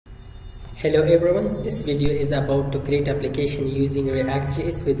Hello everyone, this video is about to create application using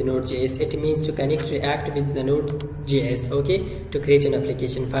react.js with node.js. It means to connect react with the node.js, okay, to create an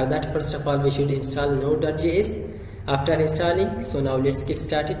application. For that, first of all, we should install node.js. After installing, so now let's get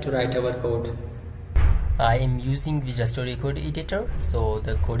started to write our code. I am using Visual Studio Code Editor, so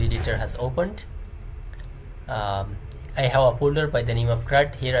the code editor has opened. I have a folder by the name of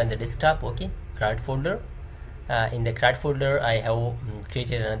CRUD here on the desktop, okay, CRUD folder. In the CRUD folder, I have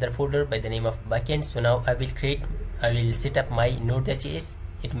created another folder by the name of backend. So now I will set up my node.js,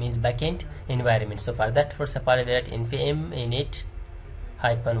 it means backend environment. So for that, first of all, I will write npm init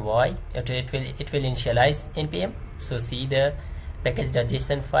 -y. It will initialize npm. So see, the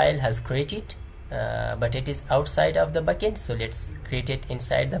package.json file has created, but it is outside of the backend. So let's create it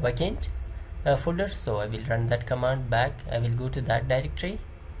inside the backend folder. So I will run that command back. I will go to that directory.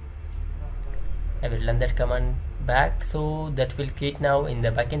 I will run that command back, so that will create now in the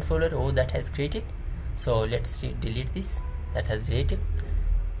backend folder. Oh, that has created. So let's delete this. That has deleted.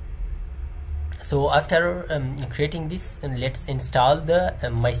 So after creating this, let's install the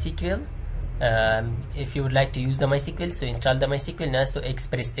MySQL. If you would like to use the MySQL, so install the MySQL now. So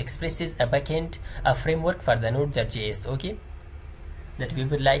Express is a backend, a framework for the Node.js, okay, that we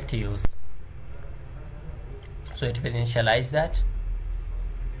would like to use. So it will initialize that.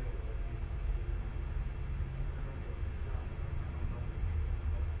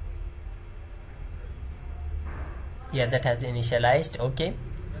 Yeah, that has initialized, okay.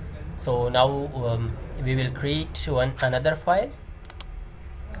 So now we will create another file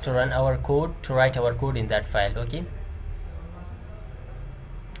to run our code, to write our code in that file, okay.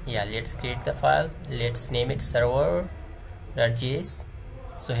 Yeah, let's create the file. Let's name it server.js.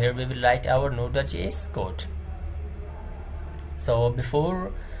 So here we will write our node.js code. So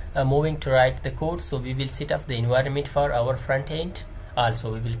before moving to write the code, so we will set up the environment for our front end.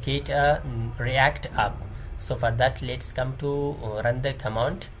 Also we will create a React app. So for that, let's come to run the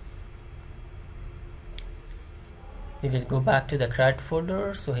command. We will go back to the CRUD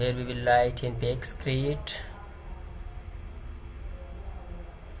folder. So here we will write npx create,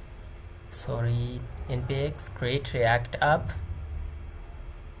 npx create React app.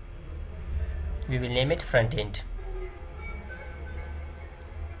 We will name it front end.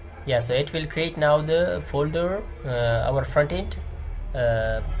 Yeah, so it will create now the folder, our front end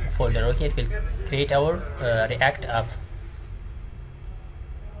folder, okay. It will create our React app.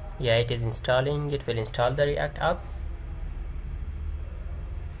 Yeah, it is installing. It will install the React app.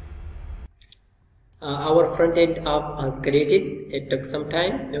 Our front end app has created. It took some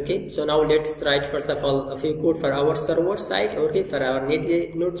time, okay. So now let's write first of all a few code for our server side, okay, for our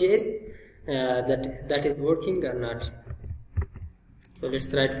node.js, that is working or not. So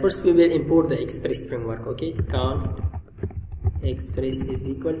let's write. First we will import the Express framework, okay. Const Express is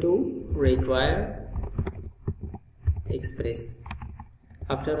equal to require Express.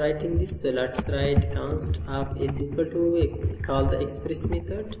 After writing this, so let's write const app is equal to call the Express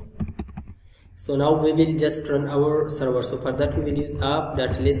method. So now we will just run our server. So for that we will use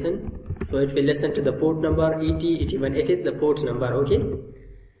app.listen. So it will listen to the port number 8081. It is the port number, okay.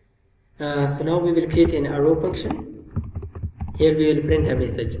 So now we will create an arrow function. Here we will print a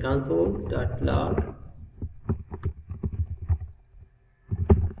message console.log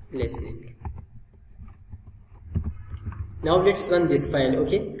listening. Now let's run this file,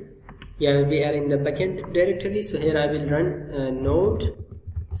 okay. Yeah, we are in the backend directory. So here I will run node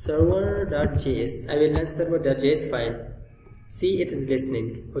server.js. I will run server.js file. See, it is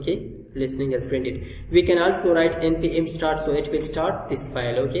listening, okay. Listening is printed. We can also write npm start, so it will start this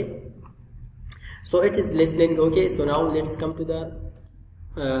file, okay. So it is listening, okay. So now let's come to the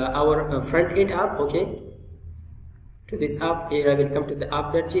our front end app, okay. To this app, here I will come to the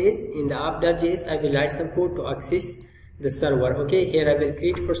app.js. In the app.js, I will write some code to access the server, okay. Here I will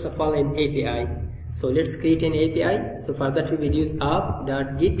create first of all an API. So let's create an API. So for that we will use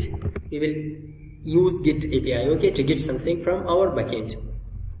app.get. We will use get API, okay, to get something from our backend.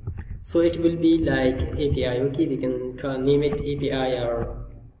 So it will be like API, okay. We can name it API or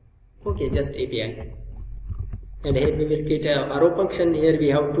okay, just API. And here we will create a arrow function. Here we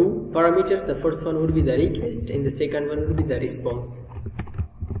have two parameters. The first one would be the request and the second one would be the response.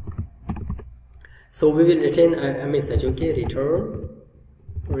 So we will return a message, okay. Return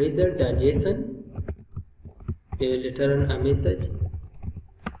result.json. We will return a message.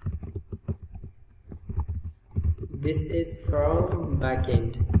 This is from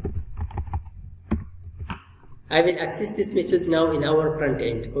backend. I will access this message now in our front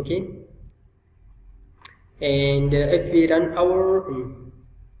end, okay. And if we run our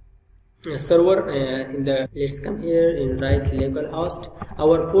server in the, let's come here and write localhost.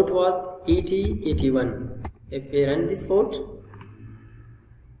 Our port was 8081. If we run this port,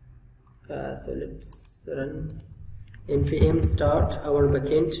 so let's run npm start. Our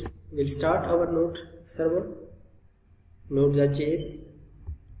backend will start our node server, node.js.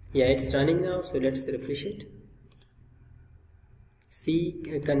 Yeah, it's running now, so let's refresh it. See,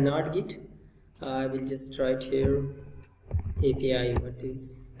 I cannot get. I will just write here API. What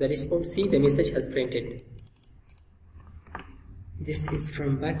is the response? See, the message has printed. This is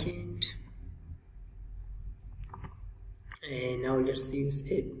from backend. And now let's use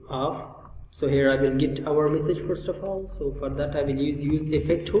it off. So here I will get our message first of all. So for that I will use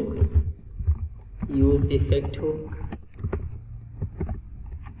effect hook. Use effect hook.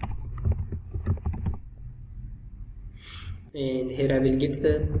 And here I will get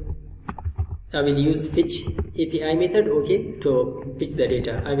I will use fetch API method, okay, to fetch the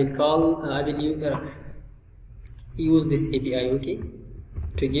data. I will use this API, okay,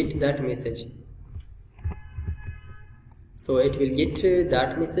 to get that message. So it will get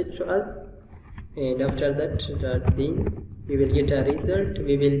that message to us, and after that then we will get a result.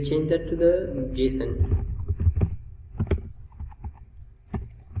 We will change that to the JSON.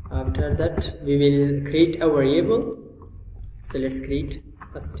 After that we will create a variable. So let's create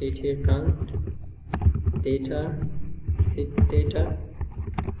a state here, const data set data.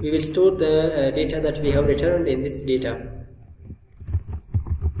 We will store the data that we have returned in this data.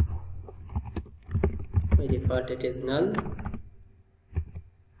 By default it is null.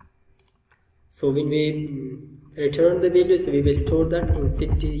 So when we return the values, we will store that in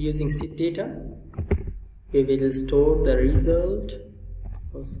set using set data. We will store the result.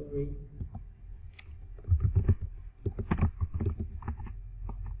 Oh, sorry.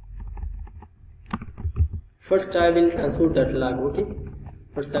 First I will console.log, okay.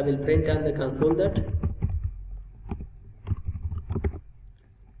 First I will print on the console that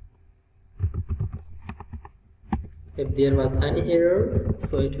if there was any error,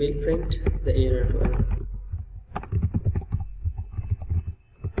 so it will print the error to us.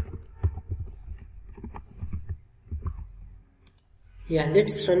 Yeah,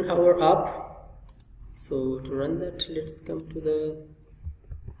 let's run our app. So to run that, let's come to the,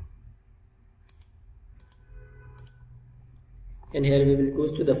 and here we will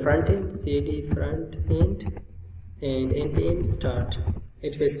go to the front end, cd front end, and npm start.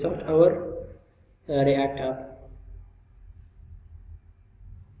 It will start our React app.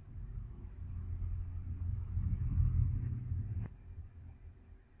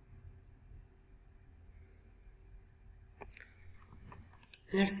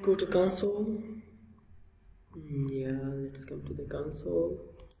 Let's go to console. Yeah, let's come to the console.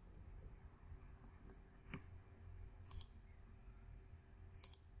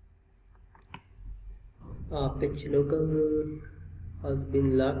 Pitch local has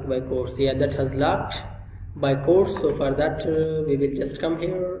been locked by course. Yeah, that has locked by course. So for that we will just come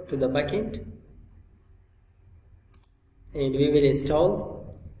here to the backend and we will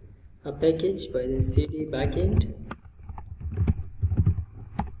install a package by the cd backend.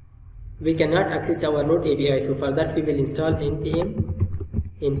 We cannot access our Node API, so for that we will install npm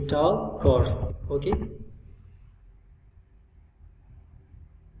install course, okay.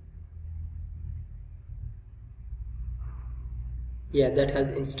 Yeah, that has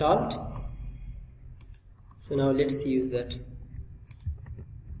installed. So now let's use that.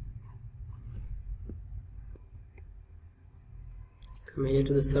 Come here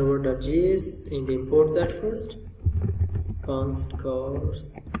to the server.js and import that first. Const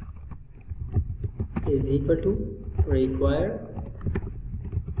course is equal to require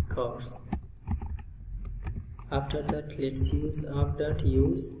course. After that let's use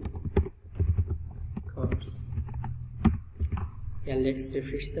app.use course. Yeah, let's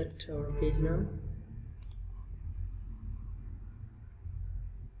refresh that our page now.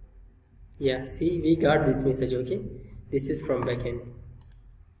 Yeah, see, we got this message, okay. This is from backend.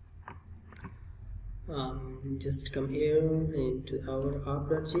 Just come here into our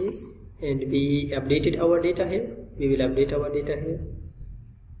app.js and we updated our data here. We will update our data here.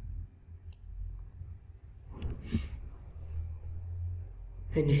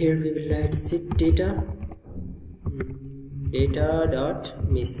 And here we will write set data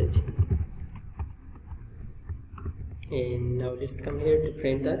data.message, and now let's come here to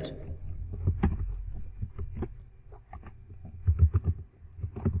print that.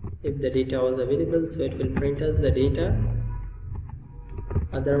 If the data was available, so it will print us the data,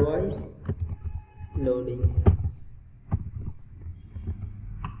 otherwise loading.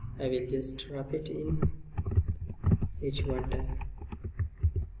 I will just wrap it in h1 tag.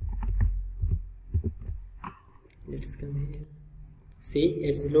 Let's come here. See,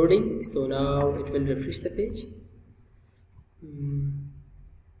 it's loading. So now it will refresh the page.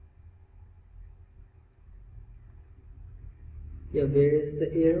 Yeah, where is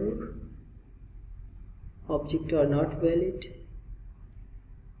the error? Object are not valid.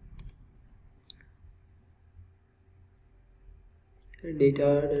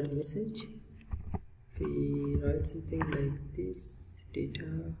 Data.message. We write something like this.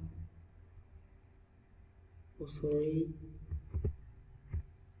 Data. Oh, sorry.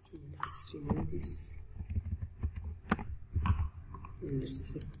 Let's remove this. And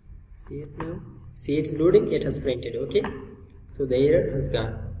let's see it now. See, it's loading. It has printed. Okay. So the error has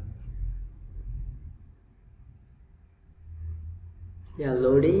gone. Yeah,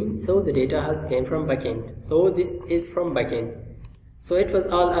 loading. So the data has came from backend. So this is from backend. So it was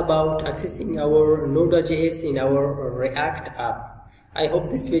all about accessing our Node.js in our React app. I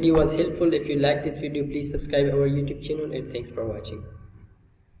hope this video was helpful. If you like this video, please subscribe our YouTube channel, and thanks for watching.